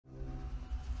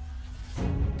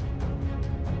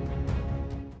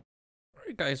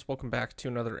guys, welcome back to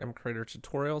another MCreator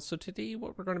tutorial. So today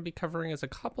what we're going to be covering is a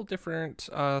couple different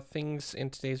things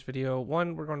in today's video.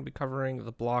 One, we're going to be covering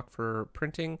the block for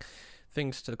printing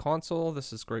things to the console.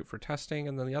 This is great for testing.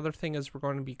 And then the other thing is we're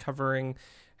going to be covering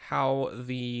how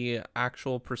the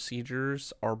actual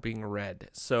procedures are being read.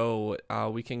 So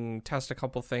we can test a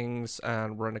couple things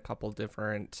and run a couple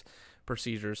different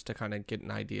procedures to kind of get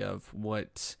an idea of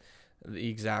what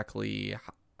exactly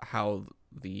how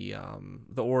the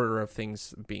order of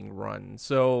things being run.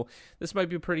 So this might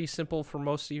be pretty simple for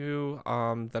most of you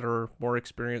that are more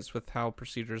experienced with how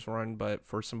procedures run, but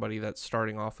for somebody that's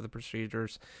starting off with the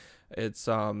procedures, it's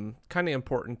kind of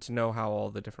important to know how all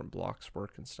the different blocks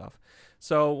work and stuff.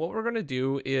 So what we're going to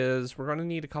do is we're going to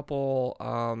need a couple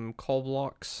call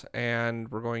blocks, and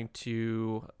we're going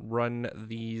to run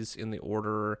these in the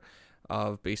order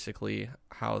of basically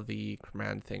how the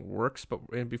command thing works.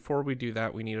 But before we do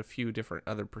that, we need a few different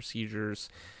other procedures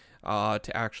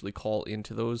to actually call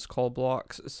into those call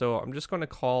blocks. So I'm just going to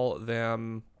call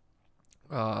them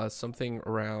something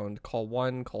around call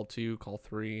 1, call 2, call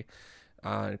 3,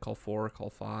 call 4, call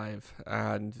 5.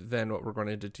 And then what we're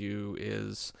going to do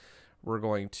is we're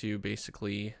going to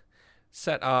basically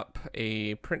set up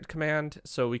a print command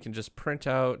so we can just print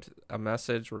out a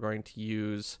message. We're going to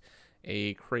use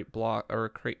a create block or a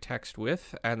create text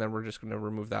with, and then we're just going to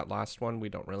remove that last one. We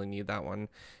don't really need that one.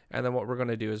 And then what we're going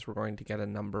to do is we're going to get a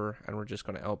number, and we're just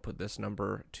going to output this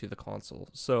number to the console.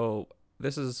 So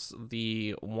this is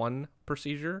the 1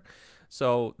 procedure.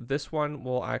 So this one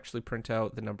will actually print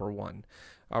out the number 1.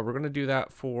 We're going to do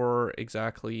that for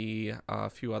exactly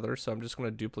a few others. So I'm just going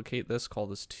to duplicate this, call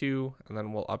this 2, and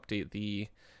then we'll update the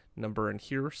number in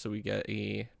here so we get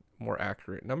a more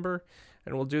accurate number.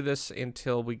 And we'll do this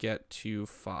until we get to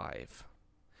 5.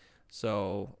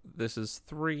 So this is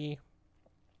 3,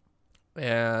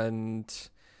 and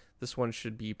this one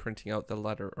should be printing out the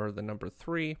letter or the number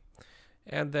 3.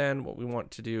 And then what we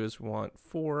want to do is we want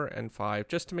 4 and 5,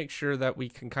 just to make sure that we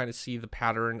can kind of see the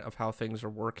pattern of how things are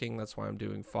working. That's why I'm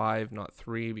doing 5, not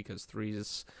 3, because 3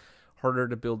 is harder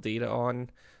to build data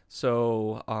on.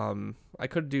 So I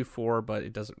could do 4, but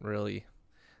it doesn't really,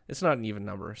 it's not an even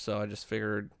number. So I just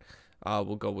figured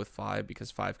we'll go with 5 because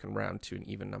 5 can round to an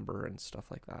even number and stuff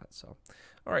like that. So,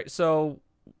 all right. So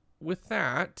with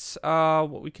that,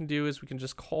 what we can do is we can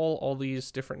just call all these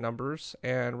different numbers,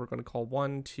 and we're going to call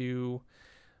 1, 2,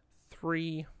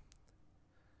 3,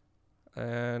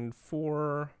 and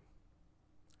 4,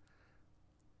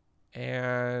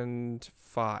 and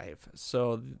 5.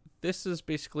 So this is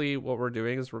basically what we're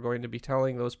doing is we're going to be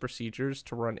telling those procedures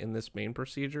to run in this main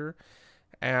procedure.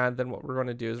 And then what we're going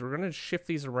to do is we're going to shift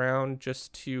these around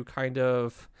just to kind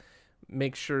of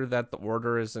make sure that the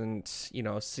order isn't, you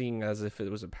know, seeing as if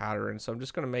it was a pattern. So I'm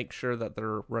just going to make sure that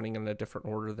they're running in a different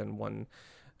order than 1,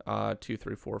 2,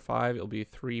 3, 4, 5. It'll be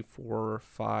 3, 4,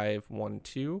 5, 1,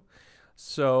 2.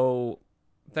 So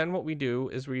then what we do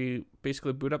is we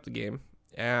basically boot up the game,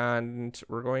 and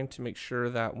we're going to make sure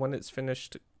that when it's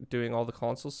finished doing all the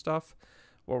console stuff,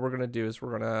 what we're going to do is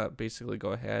we're going to basically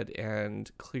go ahead and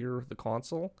clear the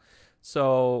console.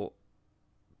 So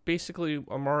basically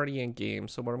I'm already in game.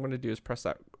 So what I'm going to do is press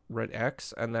that red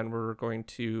X, and then we're going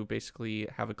to basically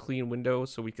have a clean window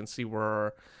so we can see where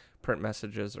our print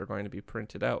messages are going to be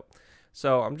printed out.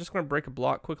 So I'm just going to break a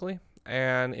block quickly,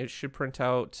 and it should print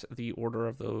out the order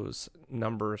of those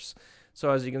numbers. So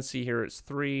as you can see here, it's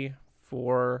 3,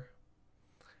 4,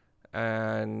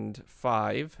 and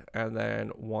 5, and then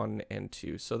 1 and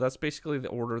 2. So that's basically the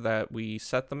order that we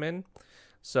set them in.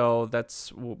 So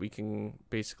that's what we can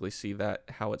basically see, that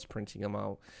how it's printing them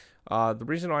out. The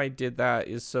reason why I did that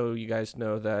is so you guys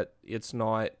know that it's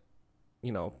not,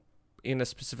 you know, in a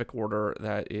specific order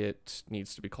that it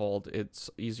needs to be called. It's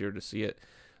easier to see it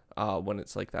when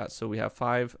it's like that. So we have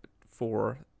 5,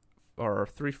 4, or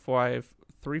 3, 5,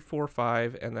 3, 4,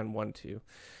 5, and then 1, 2.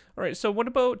 All right, so what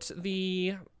about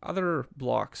the other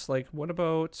blocks? Like, what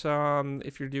about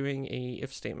if you're doing a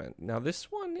if statement? Now, this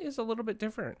one is a little bit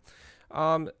different.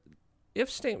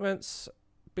 If statements,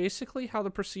 basically how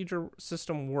the procedure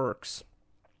system works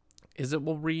is it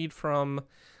will read from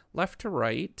left to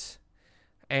right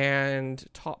and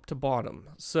top to bottom.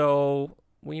 So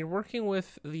when you're working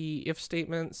with the if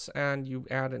statements and you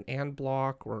add an and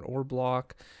block or an or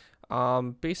block,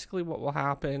 basically what will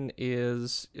happen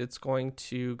is it's going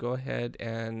to go ahead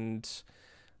and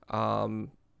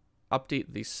update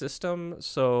the system.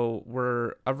 So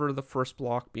wherever the first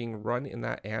block being run in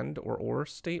that and or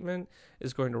statement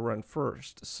is going to run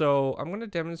first. So I'm going to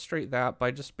demonstrate that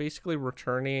by just basically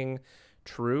returning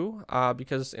true,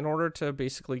 because in order to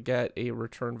basically get a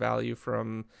return value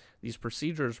from these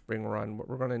procedures being run, what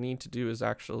we're going to need to do is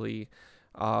actually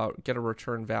get a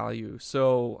return value.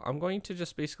 So I'm going to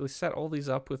just basically set all these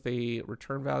up with a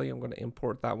return value. I'm going to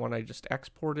import that one I just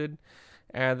exported,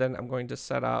 and then I'm going to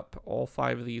set up all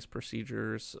 5 of these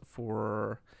procedures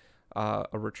for a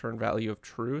return value of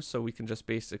true, so we can just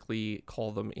basically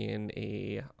call them in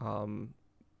a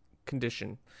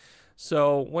condition.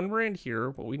 So when we're in here,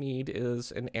 what we need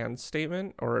is an AND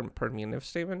statement, or pardon me, an if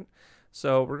statement.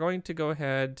 So we're going to go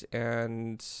ahead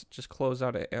and just close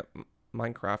out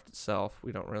Minecraft itself.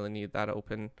 We don't really need that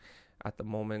open at the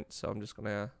moment, so I'm just going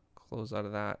to close out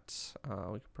of that.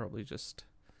 We could probably just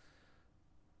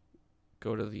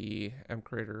go to the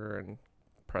MCreator and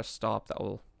press stop. That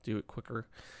will do it quicker.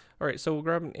 All right, so we'll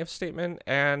grab an if statement,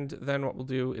 and then what we'll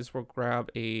do is we'll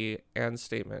grab a AND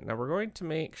statement. Now we're going to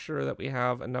make sure that we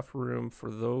have enough room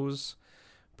for those,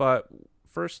 but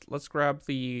first let's grab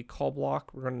the call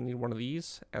block. We're going to need one of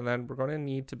these, and then we're going to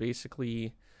need to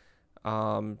basically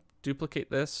duplicate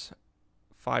this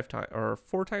 4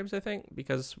 times, I think,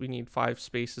 because we need 5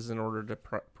 spaces in order to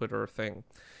put our thing.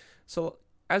 So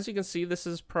as you can see, this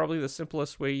is probably the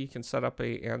simplest way you can set up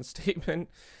a AND statement.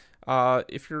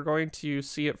 If you're going to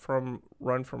see it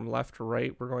run from left to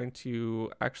right, we're going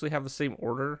to actually have the same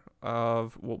order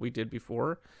of what we did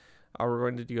before. We're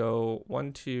going to go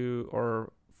 1, 2,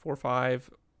 or 4,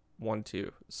 5, 1,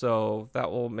 2. So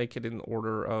that will make it in the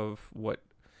order of what,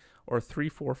 or 3,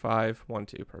 4, 5, 1,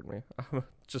 2, pardon me.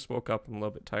 Just woke up, I'm a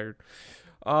little bit tired.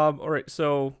 All right,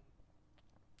 so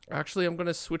actually, I'm going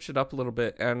to switch it up a little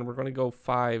bit, and we're going to go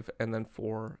 5 and then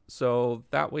 4. So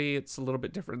that way it's a little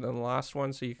bit different than the last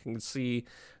one, so you can see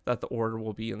that the order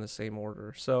will be in the same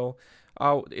order. So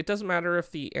it doesn't matter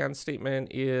if the AND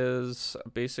statement is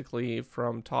basically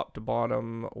from top to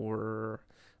bottom, or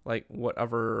like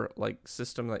whatever like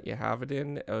system that you have it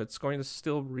in. It's going to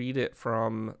still read it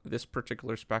from this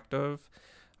particular perspective,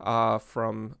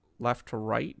 from left to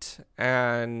right.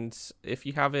 And if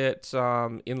you have it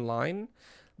inline,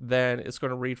 then it's going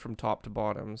to read from top to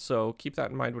bottom. So keep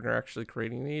that in mind when you're actually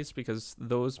creating these, because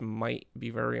those might be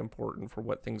very important for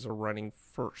what things are running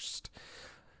first.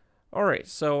 All right,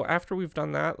 so after we've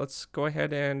done that, let's go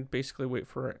ahead and basically wait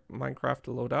for Minecraft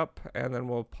to load up, and then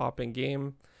we'll pop in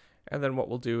game. And then what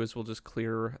we'll do is we'll just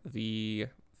clear the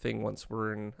thing once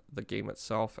we're in the game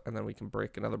itself, and then we can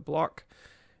break another block,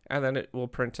 and then it will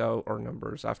print out our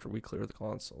numbers after we clear the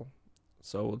console.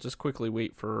 So we'll just quickly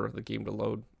wait for the game to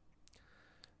load,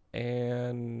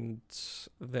 and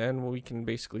then we can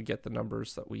basically get the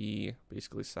numbers that we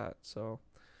basically set. So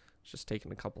it's just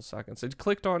taking a couple seconds. I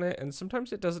clicked on it, and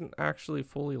sometimes it doesn't actually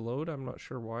fully load. I'm not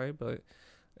sure why, but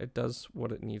it does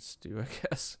what it needs to do, I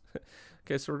guess.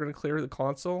 Okay, so we're going to clear the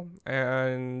console,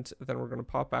 and then we're going to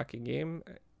pop back in game,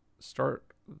 start,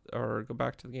 or go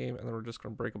back to the game, and then we're just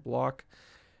going to break a block.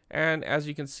 And as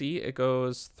you can see, it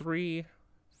goes 3,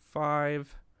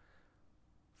 5,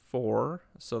 4,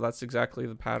 so that's exactly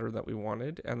the pattern that we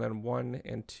wanted, and then 1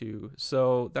 and 2.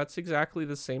 So that's exactly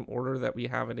the same order that we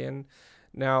have it in.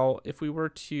 Now, if we were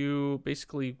to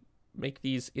basically make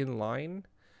these inline,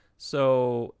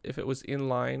 so if it was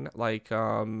inline, like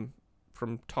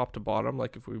from top to bottom,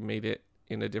 like if we made it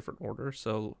in a different order,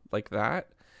 so like that,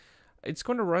 it's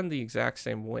going to run the exact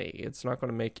same way. It's not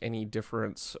going to make any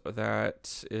difference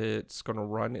that it's going to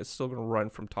run. It's still going to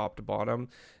run from top to bottom,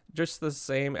 just the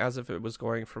same as if it was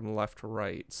going from left to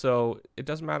right. So it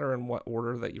doesn't matter in what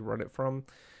order that you run it from.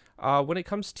 When it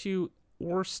comes to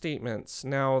OR statements,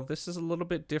 now this is a little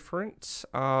bit different.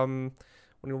 When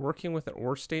you're working with an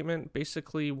OR statement,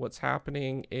 basically what's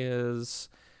happening is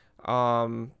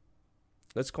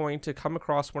it's going to come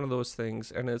across one of those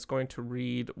things, and it's going to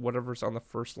read whatever's on the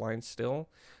first line still,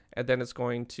 and then it's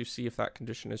going to see if that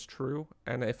condition is true,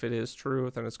 and if it is true,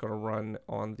 then it's going to run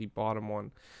on the bottom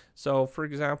one. So for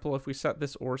example, if we set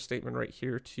this OR statement right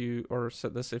here to, or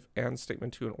set this if AND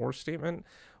statement to an OR statement,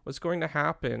 what's going to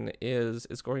happen is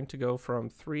it's going to go from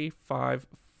 3, 5,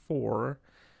 4,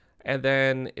 and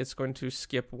then it's going to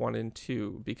skip 1 and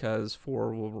 2, because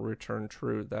 4 will return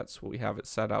true. That's what we have it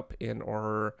set up in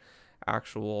our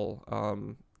actual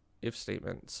if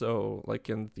statement, so like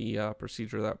in the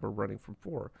procedure that we're running from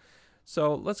 4.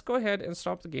 So let's go ahead and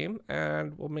stop the game,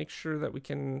 and we'll make sure that we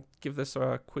can give this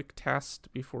a quick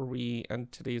test before we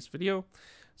end today's video.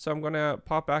 So I'm going to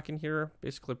pop back in here,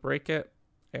 basically break it,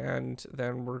 and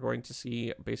then we're going to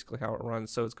see basically how it runs.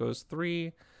 So it goes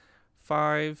 3,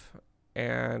 5,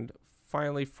 and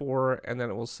finally 4, and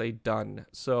then it will say done.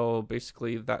 So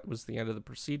basically that was the end of the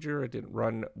procedure. It didn't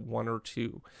run 1 or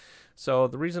 2. So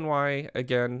the reason why,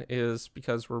 again, is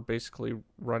because we're basically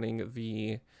running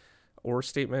the OR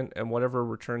statement, and whatever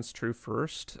returns true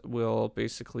first will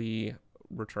basically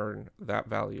return that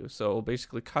value. So it'll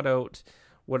basically cut out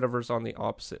whatever's on the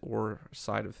opposite or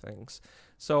side of things.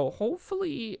 So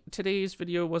hopefully today's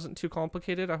video wasn't too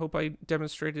complicated. I hope I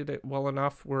demonstrated it well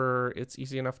enough where it's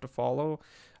easy enough to follow.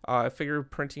 I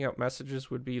figured printing out messages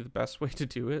would be the best way to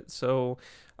do it. So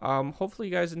hopefully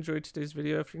you guys enjoyed today's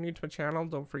video. If you're new to my channel,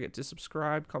 don't forget to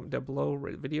subscribe, comment down below,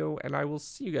 rate the video, and I will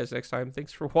see you guys next time.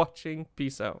 Thanks for watching.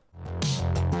 Peace out.